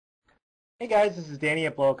Hey guys, this is Danny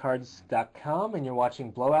at BlowoutCards.com and you're watching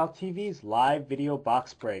Blowout TV's live video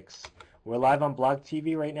box breaks. We're live on Blowout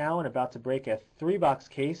TV right now and about to break a 3-box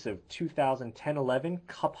case of 2010-11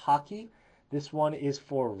 Cup Hockey. This one is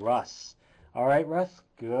for Russ. Alright Russ,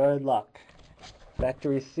 good luck.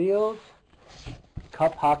 Factory sealed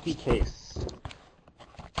Cup Hockey case.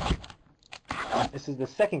 This is the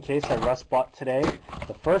second case that Russ bought today.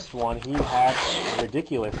 The first one, he had a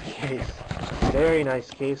ridiculous case. Very nice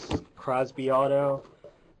case. Crosby auto.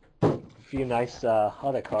 A few nice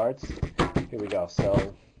other cards. Here we go.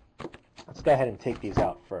 So let's go ahead and take these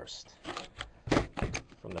out first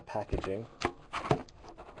from the packaging.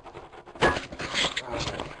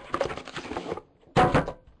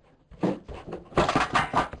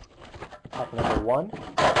 Pack number 1.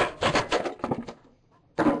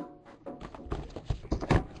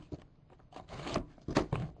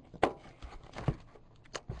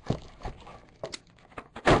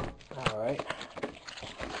 Alright.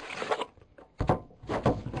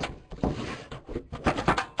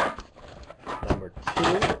 Number 2.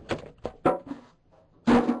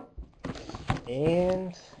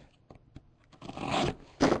 And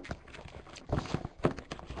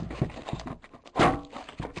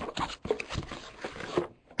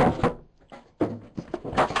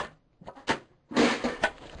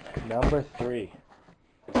number 3.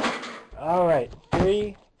 Alright,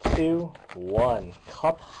 3, 2, 1.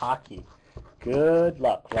 Cup Hockey. Good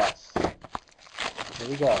luck, Russ. Here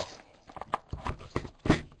we go.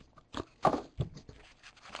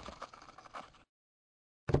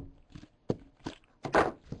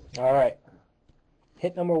 Alright.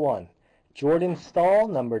 Hit number 1. Jordan Staal,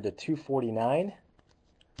 numbered to 249.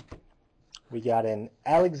 We got an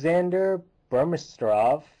Alexander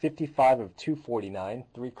Burmistrov, 55 of 249.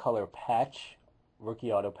 3-color patch.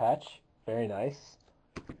 Rookie auto patch. Very nice.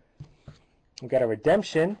 We got a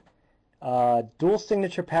redemption. Dual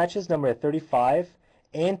signature patches, number 35.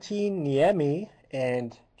 Antti Niemi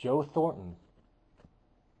and Joe Thornton.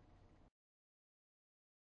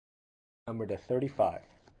 Number to 35.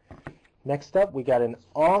 Next up, we got an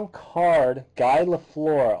on-card Guy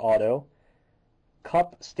Lafleur auto.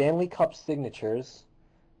 Stanley Cup signatures.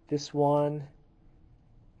 This one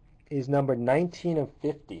is number 19 of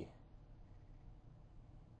 50.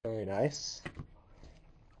 Very nice.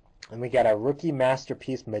 And we got a rookie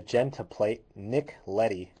masterpiece magenta plate, Nick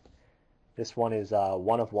Leddy. This one is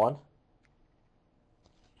 1 of 1.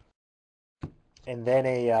 And then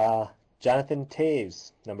a Jonathan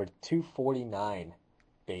Toews, number 249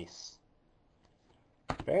 base.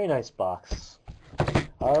 Very nice box.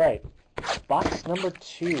 All right, box number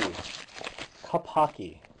 2, Cup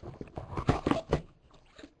Hockey.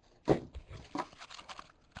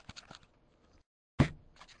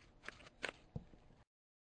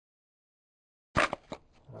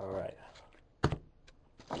 All right.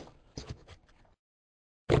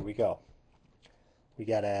 Here we go. We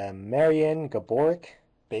got a Marian Gaborik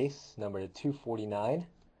base, number 249.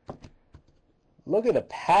 Look at the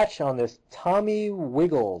patch on this Tommy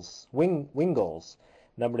Wingles,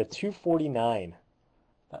 number 249.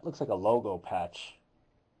 That looks like a logo patch.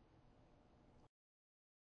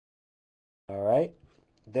 All right.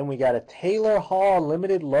 Then we got a Taylor Hall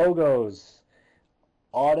limited logos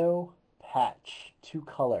auto patch,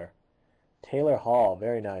 2-color. Taylor Hall,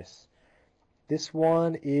 very nice. This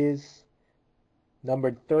one is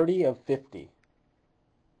numbered 30 of 50.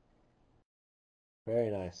 Very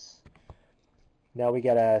nice. Now we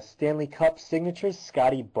got a Stanley Cup signatures,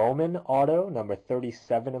 Scotty Bowman auto, number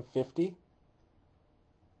 37 of 50.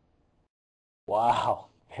 Wow,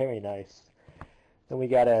 very nice. Then we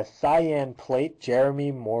got a cyan plate,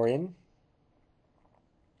 Jeremy Morin.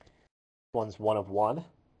 This one's 1 of 1.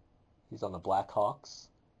 He's on the Blackhawks.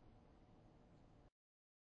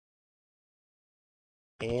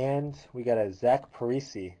 And we got a Zach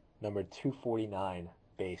Parise, number 249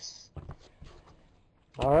 base.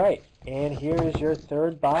 All right, and here is your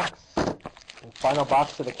third box and final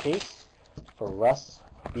box of the case for Russ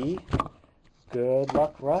B. Good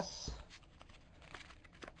luck, Russ.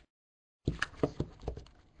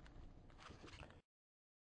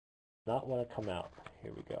 Not want to come out.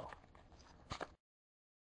 Here we go.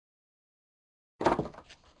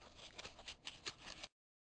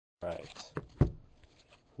 Right.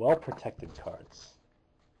 Well protected cards.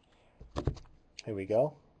 Here we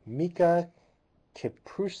go. Mika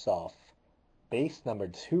Kiprusov, base number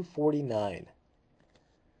 249.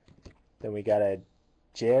 Then we got a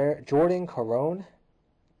Jordan Caron,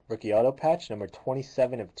 rookie auto patch, number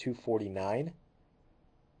 27 of 249.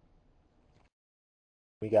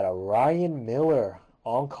 We got a Ryan Miller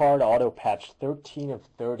on-card auto patch, 13 of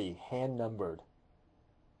 30, hand numbered.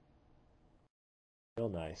 Real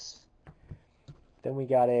nice. Then we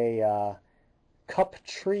got a Cup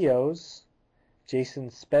Trios. Jason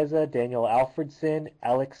Spezza, Daniel Alfredson,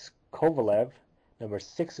 Alex Kovalev, number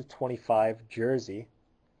 6 of 25, jersey.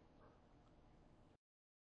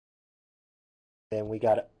 Then we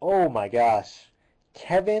got, oh my gosh,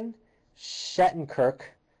 Kevin Shattenkirk,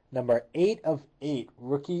 number 8 of 8,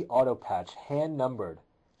 rookie auto patch, hand numbered,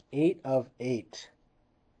 8 of 8.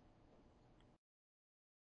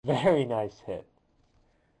 Very nice hit.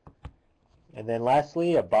 And then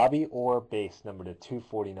lastly, a Bobby Orr base, number to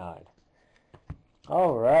 249.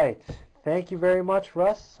 All right. Thank you very much,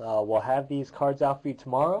 Russ. We'll have these cards out for you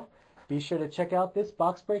tomorrow. Be sure to check out this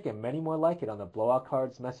box break and many more like it on the Blowout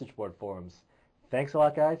Cards message board forums. Thanks a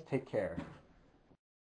lot, guys. Take care.